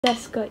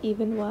Desk got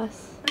even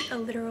worse. Like a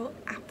literal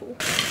apple.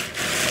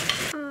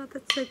 Oh,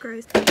 that's so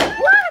gross.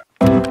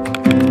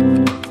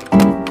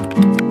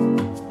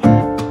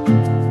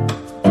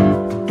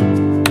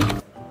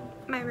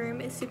 My room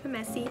is super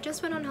messy.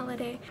 Just went on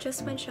holiday,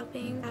 just went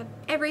shopping. I have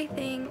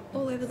everything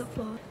all over the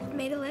floor.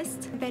 Made a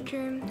list.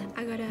 Bedroom,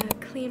 I gotta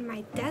clean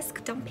my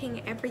desk,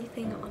 dumping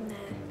everything on there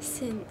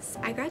since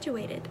I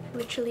graduated.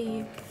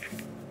 Literally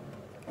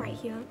right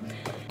here.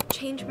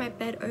 Change my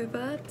bed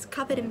over. It's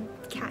covered in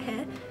cat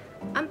hair.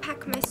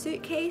 Unpack my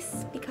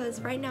suitcase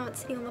because right now it's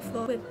sitting on the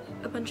floor with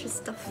a bunch of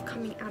stuff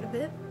coming out of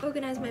it.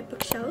 Organize my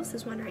bookshelves,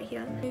 there's one right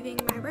here. Moving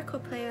my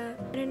record player.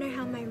 I don't know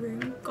how my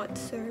room got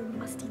so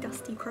musty,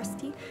 dusty,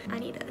 crusty. I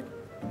need to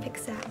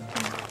fix that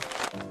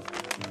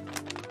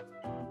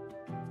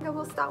now. I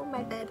will start with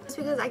my bed just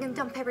because I can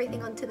dump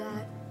everything onto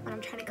there when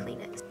I'm trying to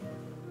clean it.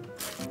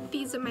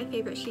 These are my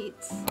favorite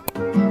sheets.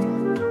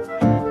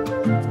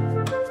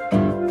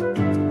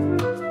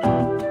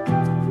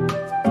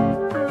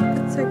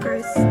 That's so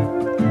gross.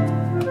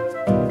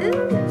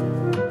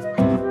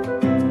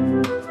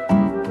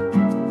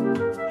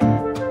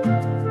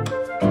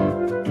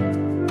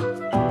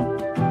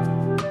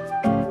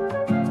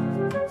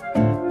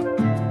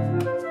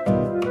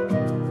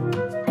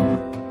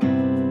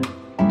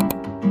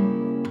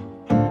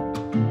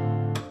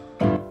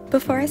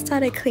 Before I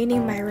started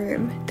cleaning my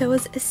room, there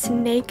was a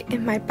snake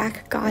in my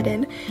back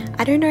garden.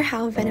 I don't know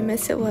how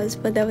venomous it was,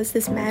 but there was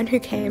this man who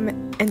came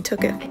and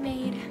took it. I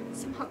made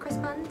some hot cross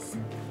buns,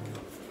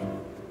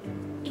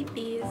 eat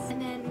these, and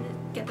then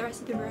get the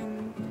rest of the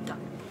room done.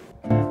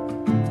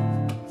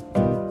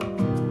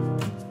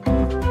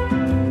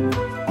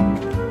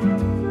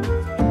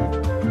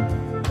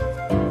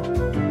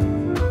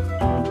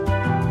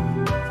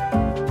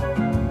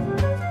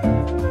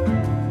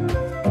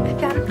 I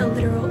found a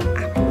literal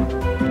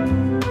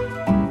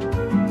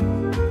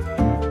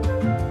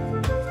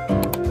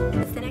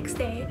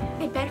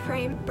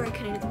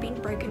broken and it's been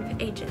broken for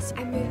ages.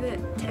 I move it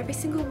to every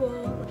single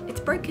wall. It's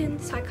broken,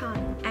 so I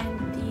can't.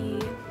 And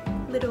the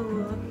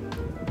little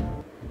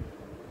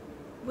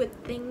wood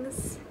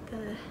things,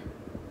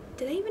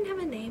 do they even have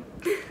a name?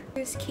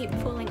 Those keep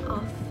falling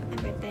off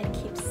and my bed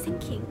keeps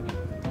sinking.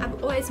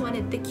 I've always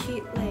wanted the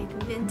cute like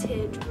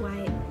vintage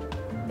white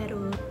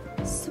metal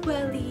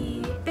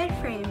swirly bed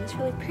frame. It's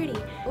really pretty.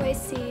 I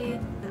always see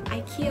the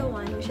IKEA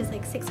one, which is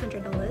like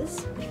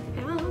 $600.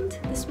 I found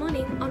this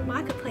morning on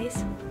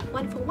Marketplace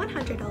one for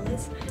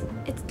 $100.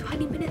 It's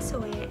 20 minutes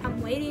away.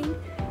 I'm waiting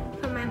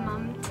for my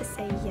mum to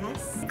say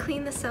yes.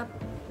 Clean this up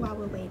while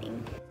we're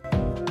waiting.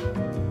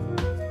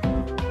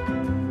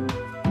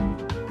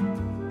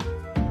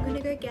 I'm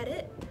gonna go get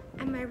it.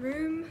 And my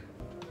room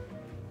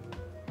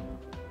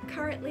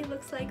currently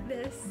looks like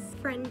this.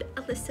 Friend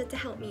Alyssa to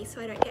help me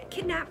so I don't get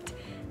kidnapped,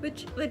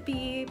 which would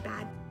be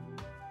bad.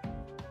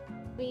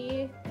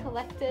 We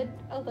collected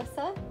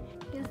Alyssa.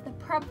 Here's the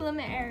problem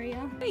area.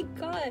 Oh my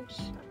gosh.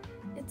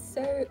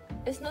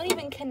 It's not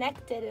even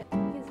connected.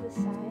 Here's the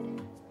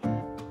side.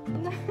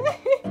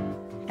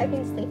 I've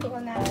been sleeping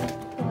on that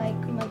for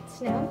like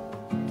months now.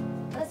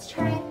 Let's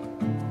try and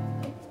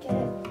get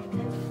it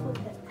and flip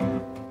it.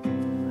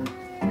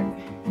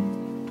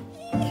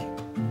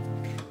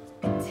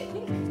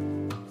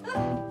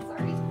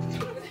 Sorry.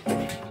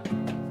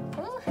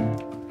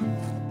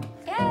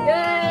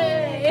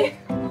 Yay!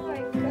 Oh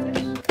my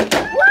gosh.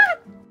 What?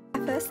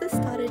 At first this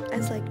started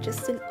as like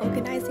just an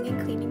organizing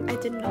and cleaning. I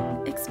did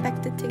not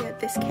expect it to get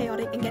this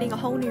chaotic and getting a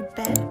whole new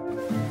bed.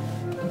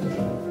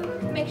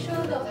 Make sure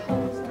the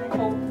hole's not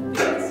hole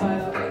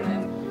inside of it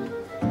then.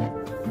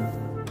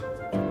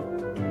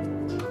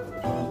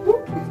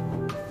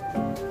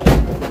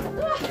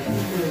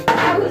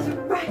 I was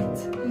right.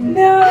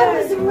 No. I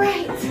was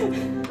right.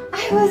 I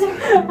was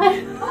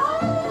right. Oh,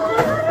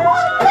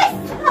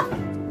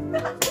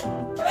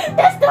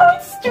 there's no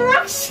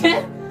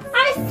instruction. I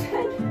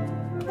said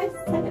it was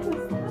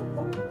that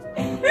one.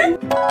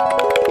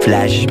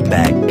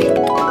 Flashback.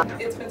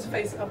 It's meant to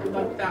face up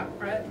like that,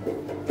 right?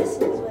 This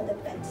is where the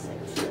bed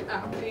sits.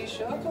 Are you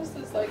sure? Because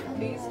there's like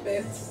these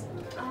bits.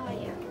 Oh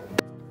yeah.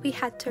 We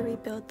had to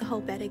rebuild the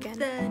whole bed again.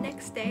 The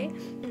next day,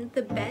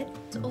 the bed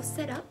is all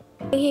set up.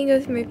 Thinking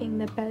of moving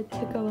the bed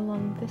to go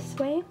along this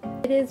way.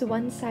 It is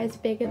one size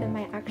bigger than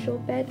my actual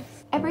bed.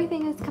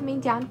 Everything is coming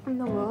down from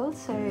the wall,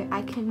 so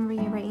I can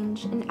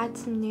rearrange and add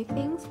some new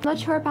things. I'm not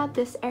sure about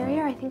this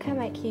area. I think I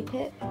might keep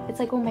it. It's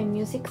like all my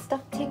music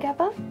stuff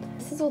together.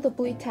 This is all the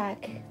blue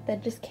tack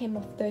that just came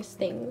off those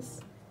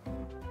things.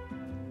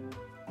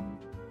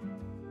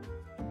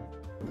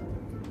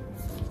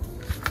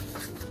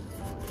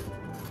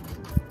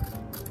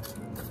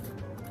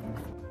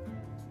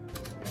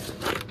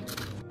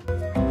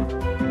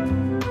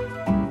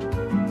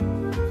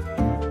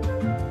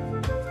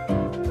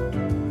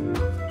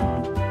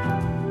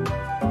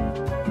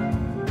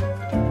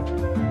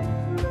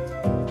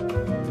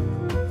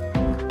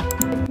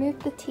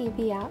 The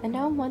TV out, and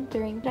now I'm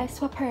wondering, did I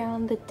swap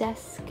around the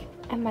desk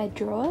and my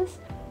drawers?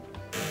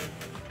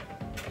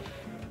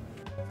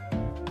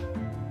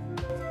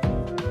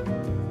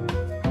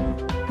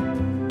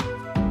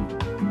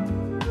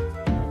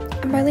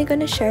 I'm only going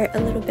to show a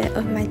little bit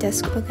of my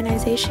desk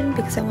organization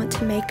because I want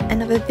to make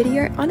another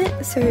video on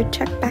it, so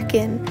check back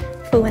in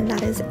for when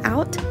that is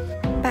out.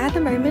 But at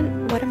the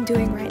moment, what I'm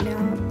doing right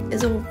now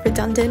is all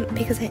redundant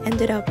because I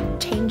ended up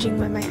changing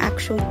where my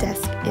actual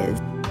desk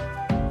is.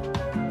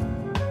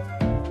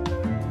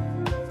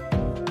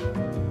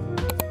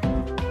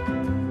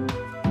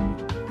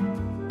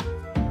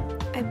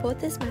 I bought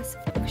this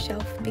massive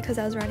bookshelf because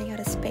I was running out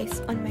of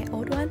space on my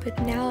old one, but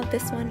now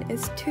this one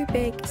is too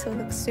big, so it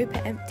looks super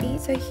empty.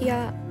 So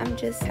here I'm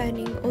just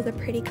turning all the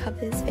pretty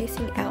covers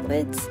facing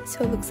outwards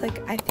so it looks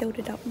like I filled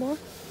it up more.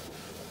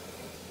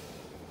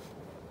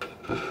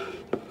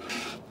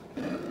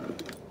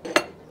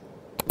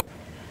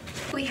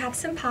 We have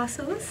some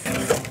parcels.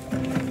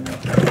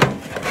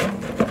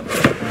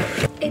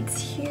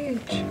 It's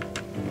huge.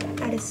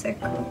 That is so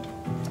cool.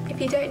 If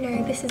you don't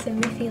know, this is a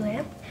Miffy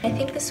lamp. I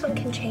think this one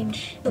can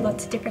change to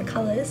lots of different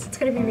colours. It's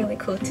going to be really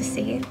cool to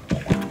see.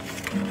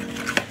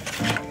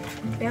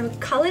 We have a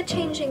colour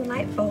changing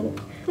light bulb.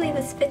 Hopefully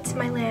this fits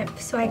my lamp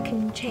so I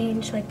can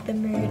change like the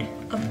mood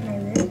of my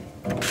room.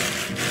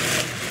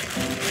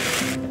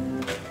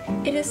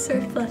 It is so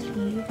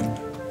fluffy.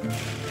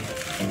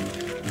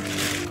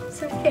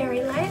 Some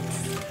fairy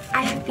lights.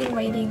 I have been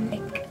waiting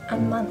like a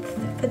month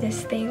for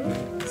this thing,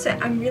 so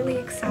I'm really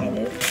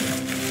excited.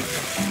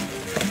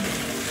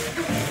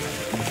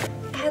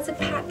 It has a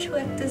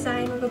patchwork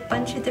design with a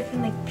bunch of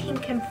different like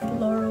pink and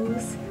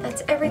florals.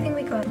 That's everything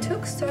we got. It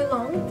took so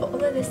long for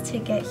all of this to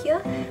get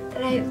here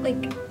that I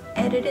like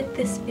edited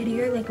this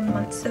video like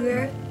months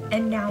ago,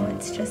 and now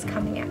it's just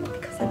coming out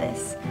because of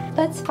this.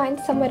 Let's find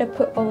somewhere to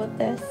put all of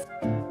this.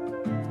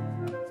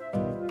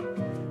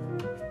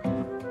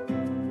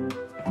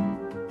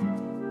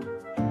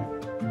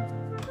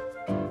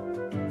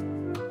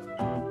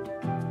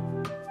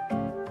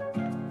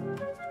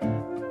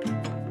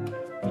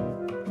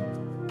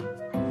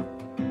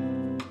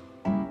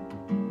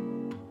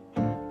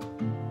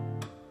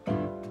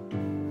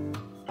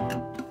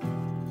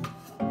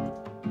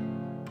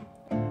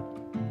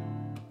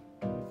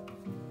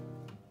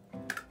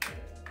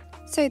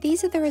 So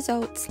these are the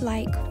results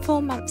like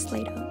 4 months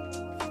later.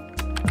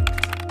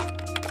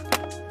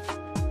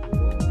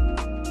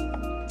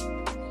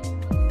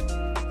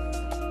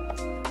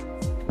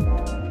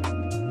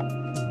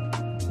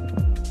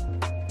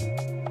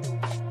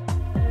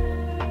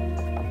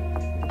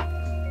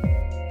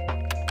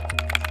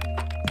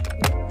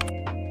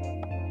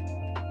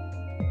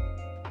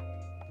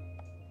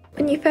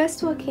 When you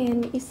first walk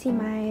in, you see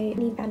my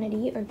mini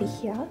vanity over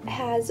here. It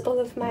has all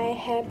of my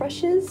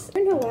hairbrushes. I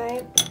don't know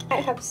why I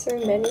have so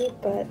many,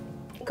 but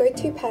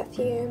go-to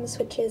perfumes,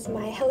 which is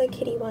my Hello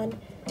Kitty one,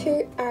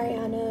 2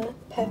 Ariana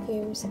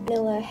perfumes,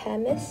 vanilla hair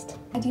mist.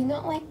 I do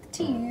not like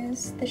to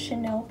use the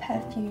Chanel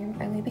perfume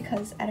only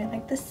because I don't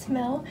like the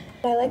smell.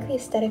 I like the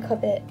aesthetic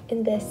of it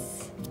in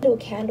this little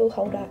candle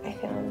holder I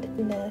found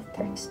in the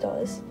thrift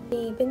stores.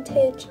 The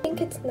vintage, I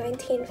think it's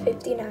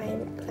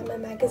 1959 Glamour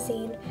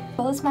magazine. As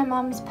well as my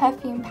mom's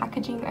perfume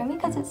packaging only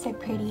because it's so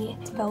pretty.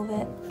 It's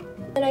velvet.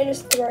 And I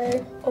just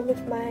throw all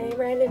of my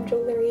random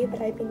jewellery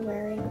that I've been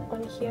wearing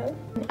on here.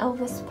 An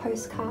Elvis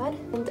postcard.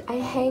 And I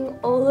hang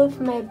all of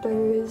my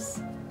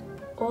bows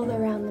all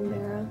around the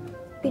mirror.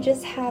 We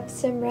just have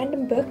some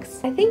random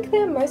books. I think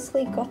they're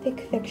mostly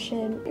gothic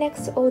fiction.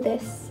 Next to all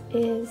this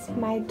is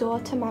my door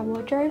to my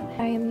wardrobe.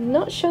 I am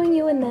not showing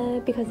you in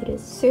there because it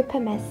is super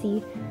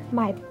messy.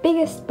 My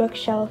biggest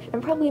bookshelf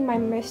and probably my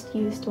most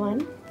used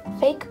one.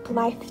 Fake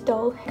Blythe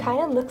doll, kind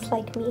of looks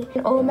like me,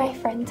 and all of my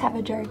friends have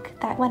a joke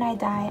that when I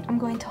die I'm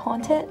going to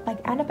haunt it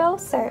like Annabelle,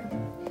 so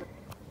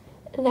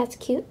that's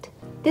cute.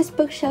 This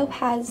bookshelf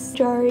has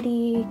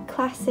majority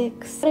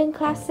classics, modern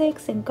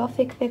classics and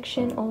gothic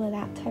fiction, all of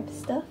that type of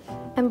stuff.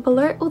 And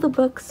below all the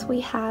books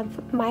we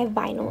have my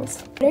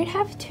vinyls. I don't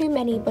have too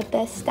many, but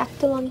they're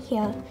stacked along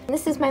here. And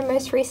this is my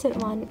most recent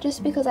one,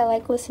 just because I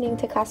like listening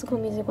to classical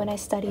music when I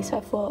study, so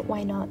I thought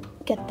why not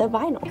get the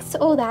vinyl. Next to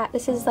all that,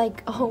 this is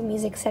like a whole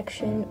music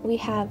section. We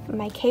have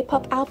my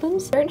K-pop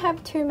albums. I don't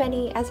have too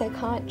many as I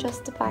can't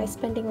justify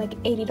spending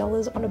like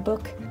 $80 on a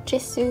book.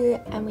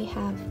 Jisoo, and we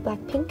have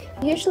Blackpink.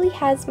 It usually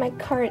has my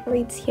current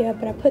reads here,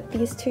 but I put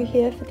these two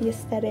here for the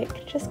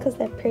aesthetic just because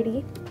they're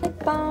pretty.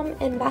 Lip balm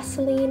and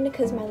Vaseline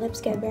because my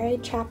lips get very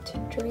chapped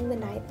during the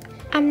night.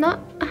 I'm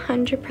not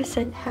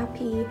 100%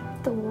 happy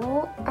with the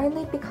wall,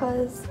 only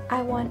because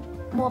I want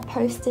more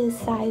posters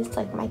sized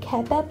like my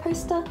Care Bear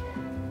poster.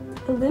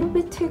 A little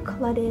bit too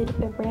cluttered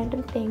with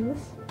random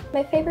things.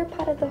 My favorite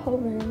part of the whole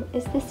room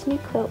is this new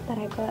quilt that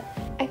I got.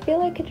 I feel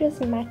like it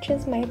just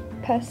matches my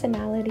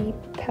personality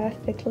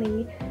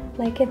perfectly.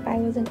 Like if I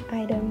was an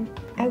item,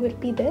 I would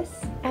be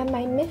this. And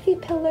my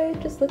Miffy pillow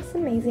just looks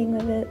amazing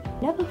with it.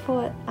 Never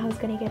thought I was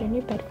gonna get a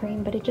new bed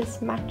frame, but it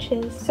just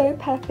matches so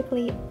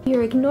perfectly.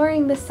 You're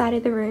ignoring this side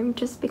of the room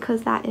just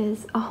because that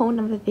is a whole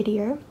nother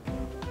video.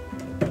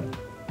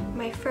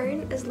 My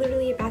phone is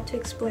literally about to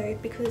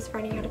explode because it's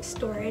running out of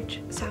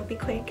storage, so I'll be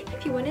quick.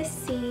 If you want to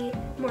see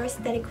more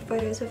aesthetic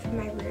photos of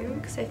my room,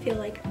 because I feel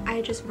like I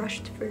just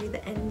rushed through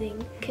the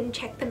ending, you can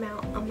check them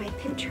out on my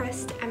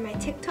Pinterest and my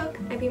TikTok.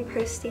 I've been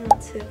posting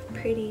lots of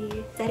pretty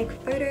aesthetic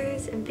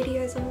photos and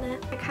videos on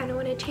that. I kind of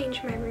want to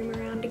change my room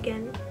around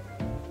again.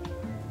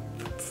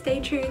 Stay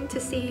tuned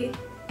to see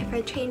if I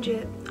change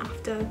it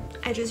after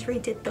I just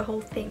redid the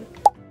whole thing.